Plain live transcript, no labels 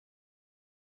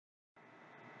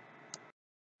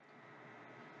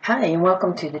Hi, and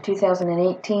welcome to the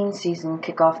 2018 season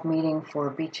kickoff meeting for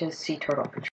Beach's Sea Turtle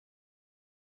Patrol.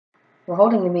 We're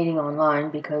holding the meeting online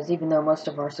because even though most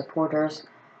of our supporters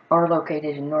are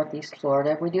located in Northeast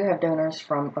Florida, we do have donors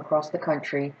from across the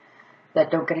country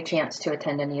that don't get a chance to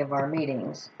attend any of our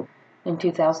meetings. In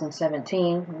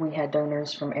 2017, we had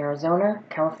donors from Arizona,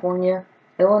 California,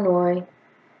 Illinois,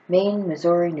 Maine,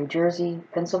 Missouri, New Jersey,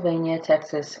 Pennsylvania,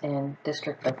 Texas, and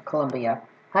District of Columbia.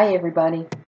 Hi, everybody.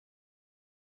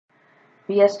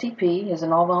 BSTP is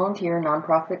an all-volunteer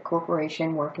nonprofit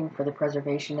corporation working for the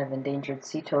preservation of endangered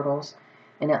sea turtles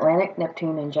in Atlantic,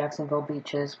 Neptune, and Jacksonville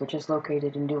Beaches, which is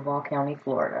located in Duval County,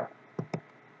 Florida.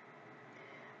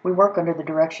 We work under the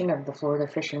direction of the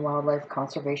Florida Fish and Wildlife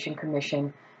Conservation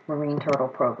Commission Marine Turtle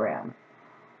Program.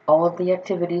 All of the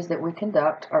activities that we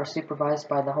conduct are supervised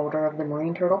by the holder of the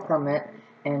marine turtle permit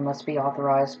and must be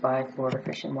authorized by Florida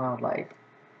Fish and Wildlife.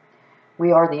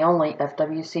 We are the only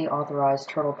FWC authorized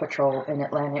turtle patrol in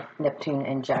Atlantic, Neptune,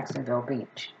 and Jacksonville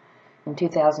Beach. In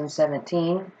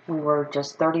 2017, we were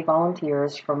just 30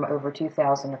 volunteers from over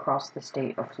 2,000 across the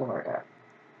state of Florida.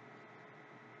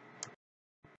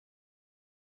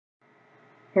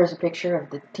 Here's a picture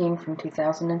of the team from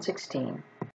 2016.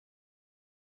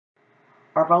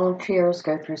 Our volunteers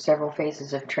go through several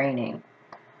phases of training.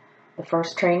 The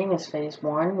first training is Phase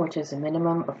 1, which is a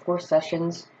minimum of 4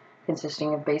 sessions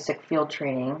consisting of basic field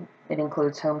training. It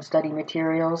includes home study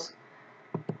materials,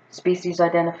 species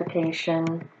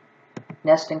identification,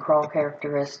 nest and crawl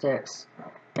characteristics,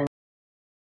 and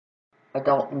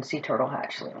adult and sea turtle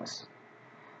hatchlings.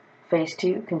 Phase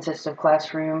 2 consists of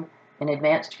classroom and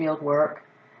advanced field work,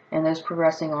 and those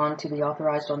progressing on to be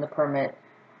authorized on the permit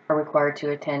are required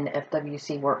to attend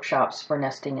FWC workshops for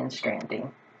nesting and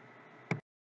stranding.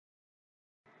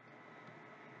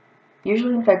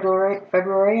 Usually in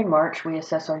February and March, we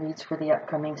assess our needs for the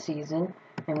upcoming season,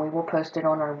 and we will post it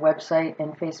on our website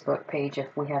and Facebook page if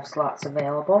we have slots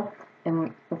available.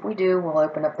 And if we do, we'll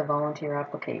open up the volunteer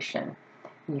application.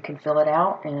 You can fill it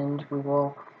out, and we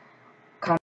will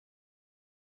contact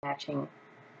matching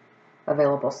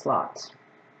available slots.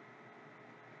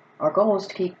 Our goal is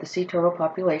to keep the sea turtle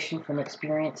population from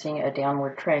experiencing a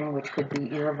downward trend, which could be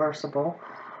irreversible,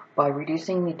 by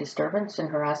reducing the disturbance and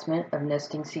harassment of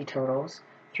nesting sea turtles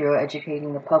through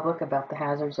educating the public about the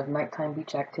hazards of nighttime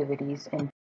beach activities, and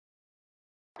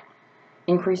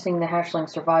increasing the hatchling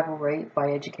survival rate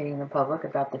by educating the public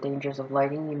about the dangers of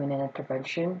lighting human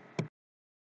intervention,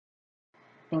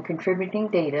 and contributing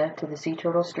data to the Sea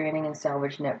Turtle Stranding and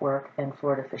Salvage Network and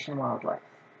Florida Fish and Wildlife.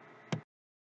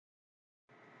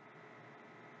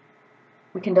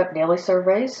 We conduct daily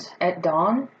surveys at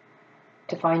dawn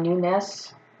to find new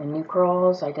nests and new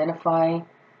crawls, identify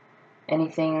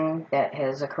anything that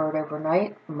has occurred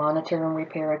overnight, monitor and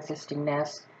repair existing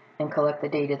nests, and collect the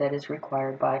data that is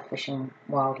required by Fish and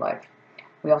Wildlife.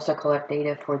 We also collect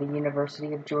data for the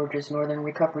University of Georgia's Northern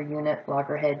Recovery Unit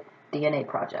Loggerhead DNA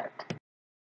project.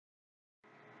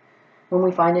 When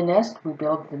we find a nest, we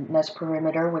build the nest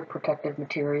perimeter with protective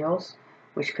materials,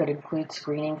 which could include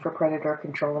screening for predator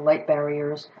control, light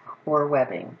barriers, or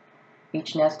webbing.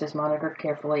 Each nest is monitored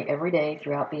carefully every day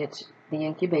throughout the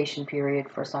incubation period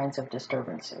for signs of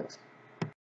disturbances.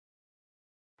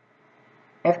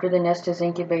 After the nest is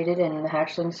incubated and the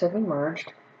hatchlings have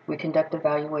emerged, we conduct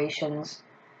evaluations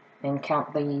and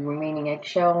count the remaining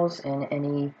eggshells and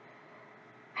any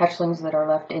hatchlings that are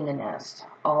left in the nest.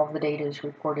 All of the data is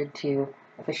reported to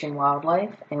Fish and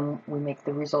Wildlife, and we make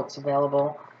the results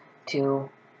available to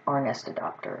our nest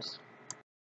adopters.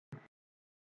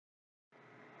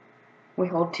 We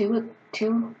hold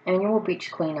two annual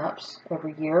beach cleanups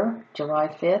every year, July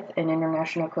 5th and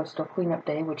International Coastal Cleanup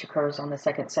Day, which occurs on the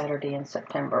second Saturday in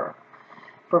September.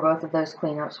 For both of those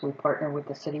cleanups, we partner with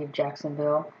the City of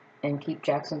Jacksonville and Keep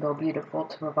Jacksonville Beautiful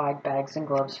to provide bags and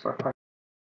gloves for participants.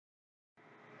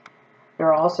 There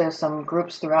are also some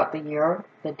groups throughout the year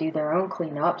that do their own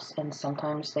cleanups, and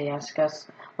sometimes they ask us,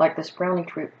 like this brownie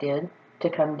troop did,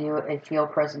 to come do a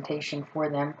field presentation for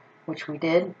them, which we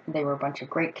did. They were a bunch of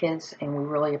great kids, and we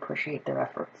really appreciate their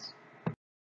efforts.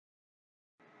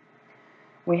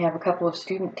 We have a couple of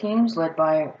student teams led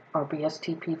by our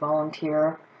BSTP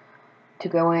volunteer to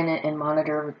go in and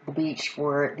monitor the beach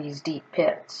for these deep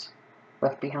pits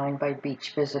left behind by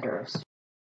beach visitors.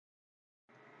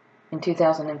 In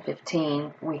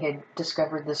 2015, we had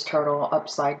discovered this turtle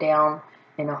upside down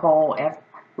in a hole,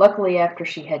 luckily after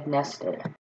she had nested.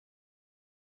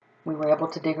 We were able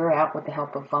to dig her out with the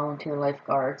help of volunteer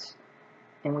lifeguards,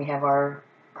 and we have our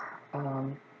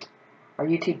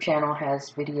YouTube channel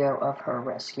has video of her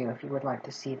rescue if you would like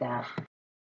to see that.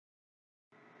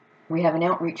 We have an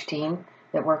outreach team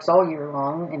that works all year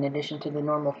long in addition to the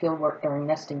normal field work during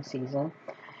nesting season.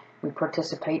 We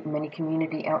participate in many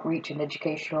community outreach and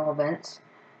educational events,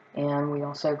 and we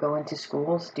also go into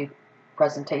schools, do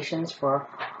presentations for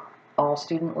all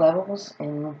student levels,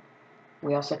 and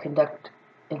we also conduct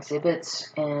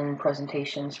exhibits and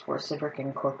presentations for civic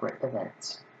and corporate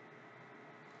events.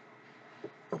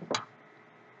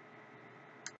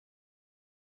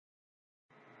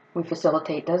 We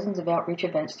facilitate dozens of outreach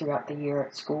events throughout the year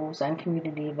at schools and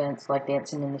community events like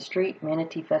Dancing in the Street,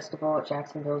 Manatee Festival at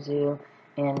Jacksonville Zoo,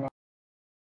 and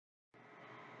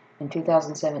in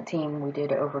 2017 we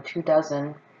did over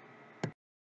 24.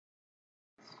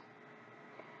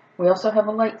 We also have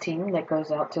a light team that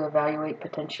goes out to evaluate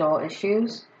potential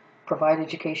issues, provide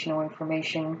educational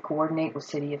information, coordinate with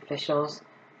city officials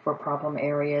for problem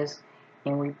areas,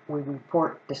 and we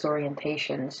report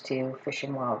disorientations to Fish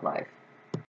and Wildlife.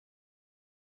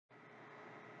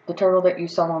 The turtle that you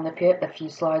saw on the pit a few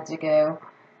slides ago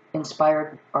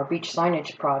inspired our beach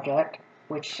signage project,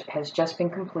 which has just been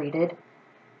completed,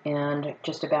 and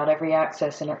just about every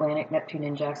access in Atlantic, Neptune,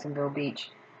 and Jacksonville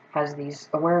Beach has these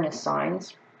awareness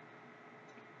signs.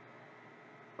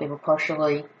 They were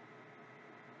partially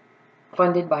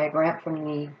funded by a grant from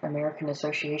the American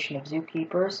Association of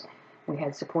Zookeepers. We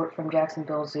had support from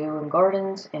Jacksonville Zoo and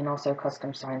Gardens and also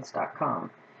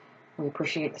CustomSigns.com. We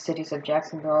appreciate the cities of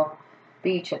Jacksonville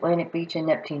Beach, Atlantic Beach, and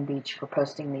Neptune Beach for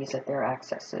posting these at their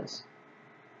accesses.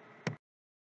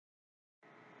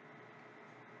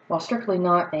 While strictly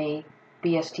not a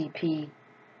BSTP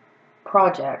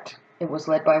project, it was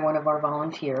led by one of our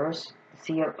volunteers,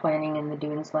 the CEO of Planning in the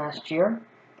Dunes last year,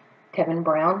 Kevin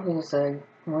Brown, who's a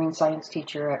marine science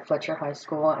teacher at Fletcher High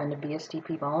School and a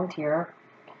BSTP volunteer,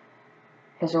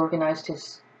 has organized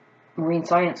his Marine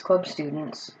Science Club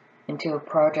students into a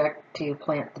project to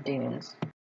plant the dunes.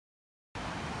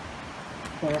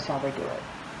 Here's how they do it.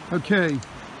 Okay,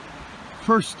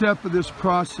 first step of this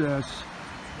process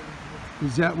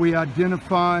is that we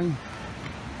identify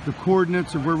the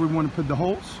coordinates of where we want to put the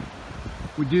holes.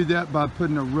 We do that by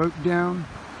putting a rope down,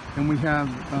 and we have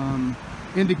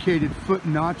indicated foot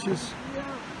notches.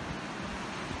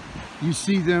 You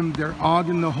see them, they're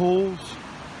ogging the holes.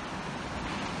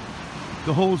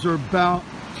 The holes are about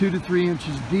 2 to 3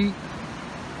 inches deep.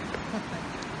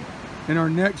 And our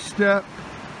next step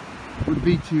would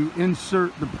be to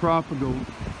insert the propagal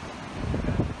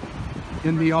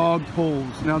in the ogged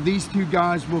holes. Now these two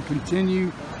guys will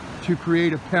continue to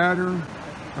create a pattern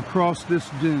across this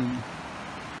dune.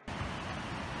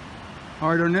 All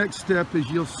right, our next step is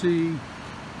you'll see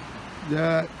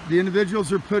that the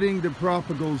individuals are putting the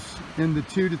propagals in the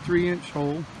 2 to 3 inch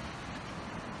hole.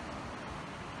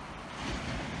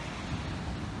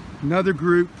 Another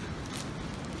group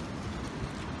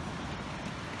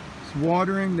is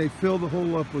watering. They fill the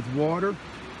hole up with water.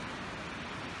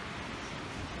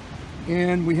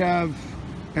 And we have,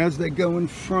 as they go in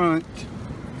front,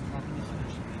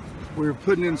 we're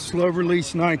putting in slow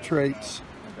release nitrates.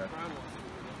 Are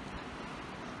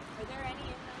there any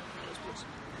in those?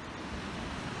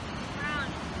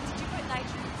 Brown, did you put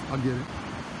nitrates? I'll get it.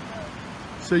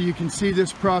 So you can see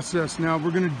this process now.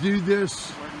 We're going to do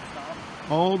this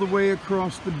all the way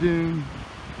across the dune.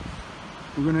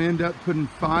 We're going to end up putting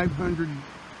 500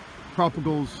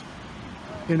 propagals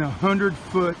in a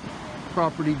 100-foot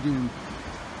property dune.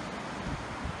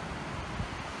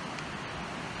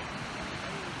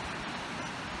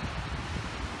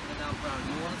 Now, Brown,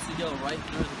 you want us to go right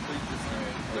through the creek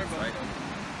right?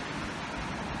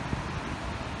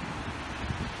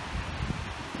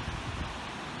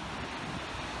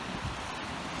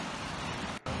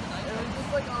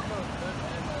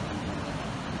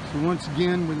 So once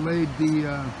again, we laid the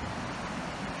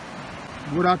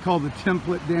what I call the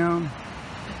template down.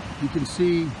 You can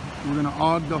see we're going to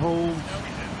aug the holes.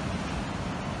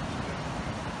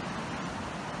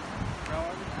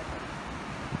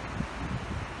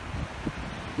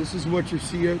 This is what your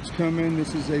sea oats come in.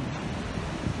 This is a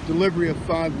delivery of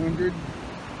 500.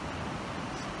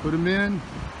 Put them in.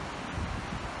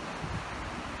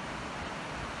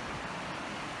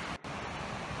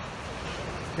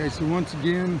 Okay, so once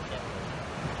again,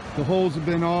 the holes have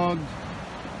been auged,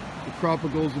 the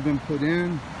propagals have been put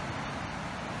in.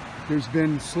 There's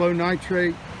been slow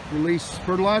nitrate release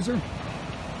fertilizer.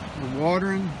 We're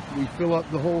watering, we fill up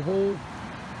the whole hole,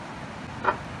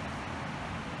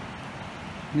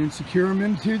 and then secure them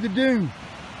into the dune.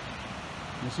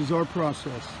 This is our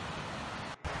process.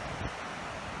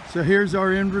 So here's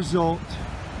our end result.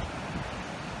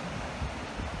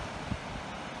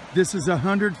 This is a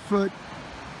 100-foot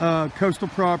coastal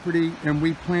property, and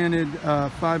we planted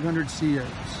 500 sea oats.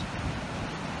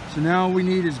 So now all we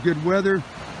need is good weather,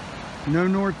 no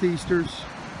northeasters,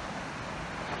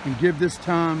 and give this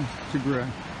time to grow.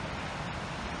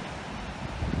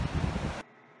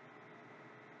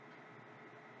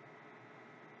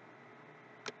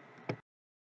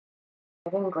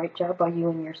 Doing a great job by you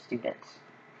and your students.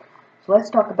 So let's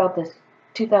talk about this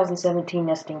 2017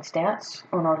 nesting stats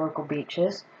on our local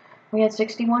beaches. We had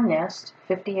 61 nests,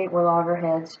 58 were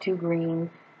loggerheads, 2 green,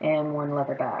 and 1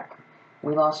 leatherback.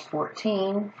 We lost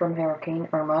 14 from Hurricane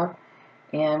Irma,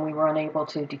 and we were unable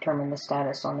to determine the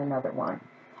status on another one.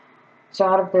 So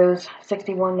out of those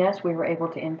 61 nests, we were able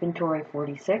to inventory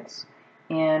 46,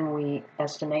 and we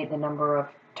estimate the number of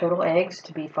total eggs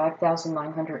to be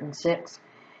 5,906,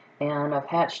 and of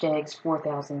hatched eggs,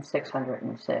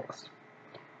 4,606.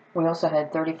 We also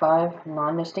had 35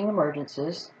 non-nesting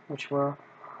emergences, which were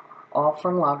all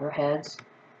from loggerheads,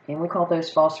 and we call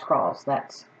those false crawls.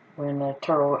 That's when a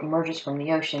turtle emerges from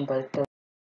the ocean, but it doesn't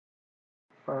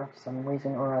for some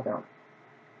reason or other.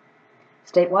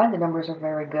 Statewide, the numbers are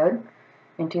very good.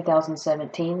 In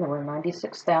 2017, there were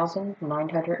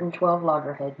 96,912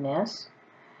 loggerhead nests,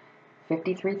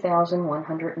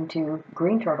 53,102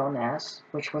 green turtle nests,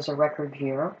 which was a record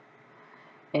year,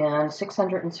 and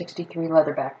 663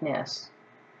 leatherback nests.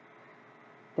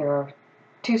 There are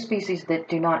 2 species that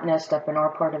do not nest up in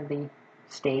our part of the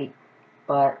state,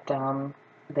 but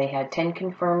they had 10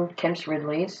 confirmed Kemp's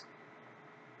Ridleys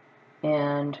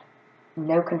and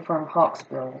no confirmed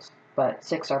hawksbills, but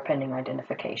 6 are pending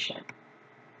identification.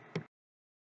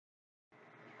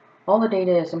 All the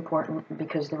data is important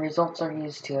because the results are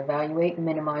used to evaluate and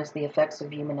minimize the effects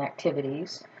of human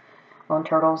activities on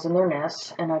turtles and their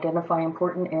nests and identify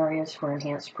important areas for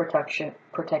enhanced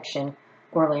protection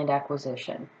or land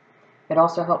acquisition. It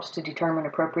also helps to determine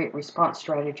appropriate response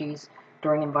strategies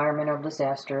during environmental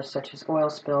disasters such as oil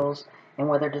spills and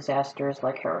weather disasters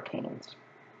like hurricanes.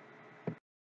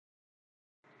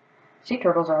 Sea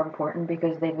turtles are important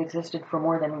because they've existed for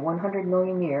more than 100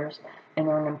 million years and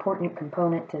they're an important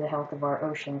component to the health of our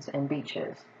oceans and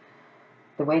beaches.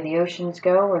 The way the oceans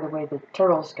go are the way the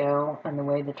turtles go, and the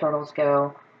way the turtles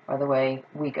go are the way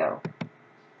we go.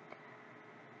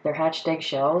 Their hatched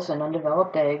eggshells and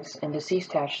undeveloped eggs and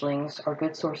deceased hatchlings are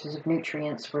good sources of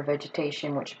nutrients for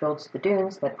vegetation, which builds the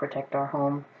dunes that protect our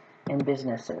home and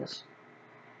businesses.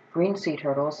 Green sea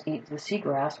turtles eat the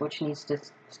seagrass, which needs to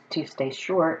stay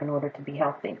short in order to be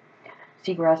healthy.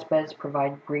 Seagrass beds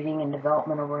provide breeding and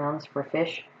developmental grounds for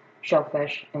fish,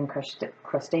 shellfish, and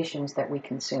crustaceans that we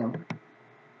consume.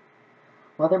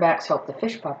 Leatherbacks help the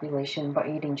fish population by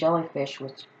eating jellyfish,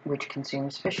 which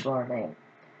consumes fish larvae.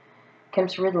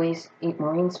 Kemp's Ridleys eat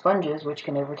marine sponges, which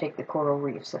can overtake the coral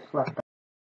reefs if left.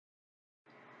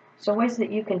 So ways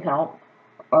that you can help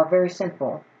are very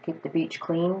simple. Keep the beach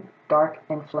clean, dark,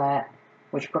 and flat,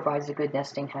 which provides a good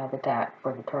nesting habitat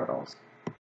for the turtles.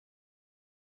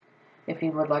 If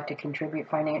you would like to contribute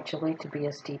financially to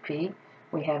BSTP,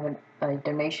 we have a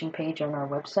donation page on our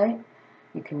website.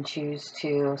 You can choose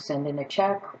to send in a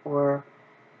check or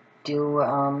do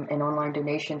an online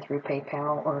donation through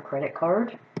PayPal or a credit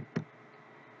card.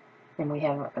 And we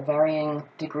have varying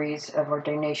degrees of our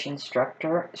donation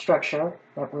structure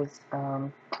that was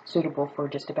suitable for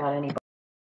just about anybody.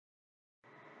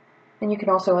 And you can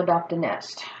also adopt a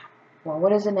nest. Well,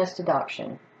 what is a nest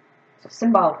adoption? It's a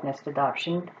symbolic nest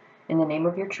adoption in the name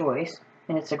of your choice,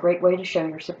 and it's a great way to show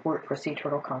your support for sea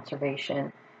turtle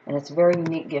conservation, and it's a very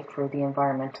unique gift for the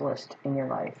environmentalist in your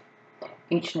life.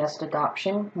 Each nest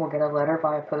adoption will get a letter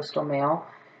via postal mail,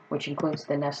 which includes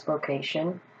the nest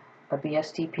location, a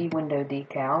BSTP window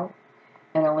decal,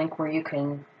 and a link where you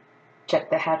can check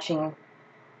the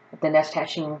nest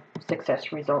hatching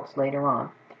success results later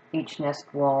on. Each nest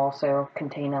will also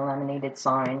contain a laminated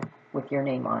sign with your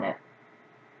name on it.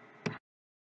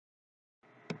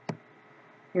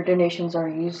 Your donations are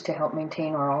used to help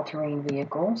maintain our all-terrain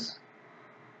vehicles,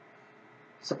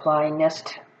 supply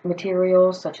nest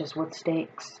materials such as wood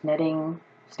stakes, netting,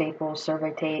 staples,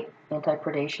 survey tape,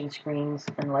 anti-predation screens,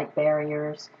 and light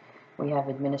barriers. We have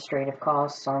administrative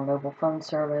costs, our mobile phone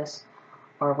service,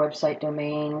 our website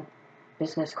domain,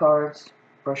 business cards,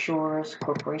 brochures,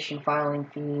 corporation filing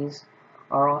fees,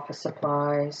 our office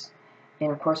supplies,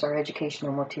 and of course our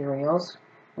educational materials.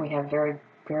 We have very,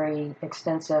 very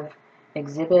extensive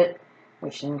exhibit,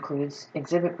 which includes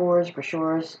exhibit boards,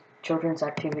 brochures, children's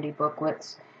activity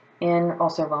booklets, and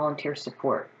also volunteer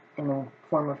support in the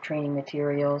form of training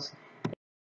materials.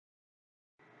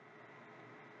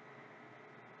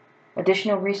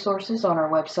 Additional resources on our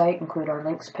website include our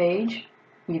links page.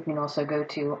 You can also go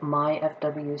to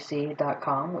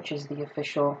myfwc.com, which is the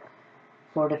official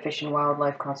Florida Fish and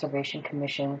Wildlife Conservation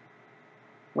Commission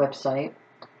website.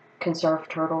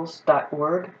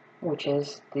 conserveturtles.org, which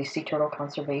is the sea turtle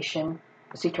conservation,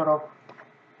 sea turtle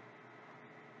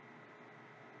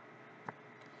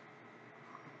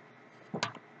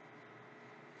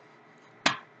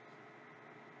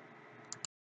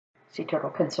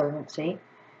Conservancy,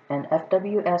 and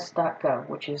fws.gov,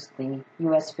 which is the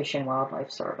U.S. Fish and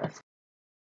Wildlife Service.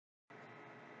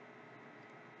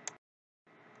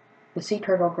 The Sea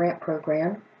Turtle Grant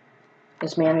Program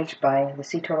is managed by the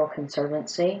Sea Turtle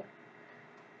Conservancy,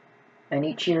 and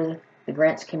each year the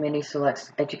Grants Committee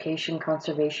selects education,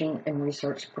 conservation, and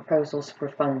research proposals for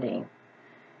funding.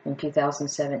 In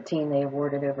 2017, they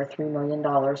awarded over $3 million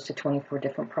to 24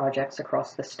 different projects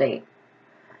across the state.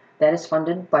 That is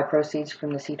funded by proceeds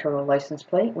from the Sea Turtle license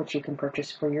plate, which you can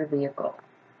purchase for your vehicle.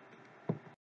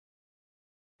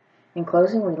 In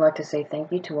closing, we'd like to say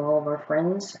thank you to all of our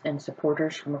friends and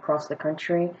supporters from across the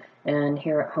country and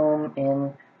here at home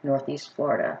in Northeast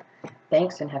Florida.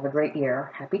 Thanks and have a great year.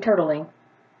 Happy turtling!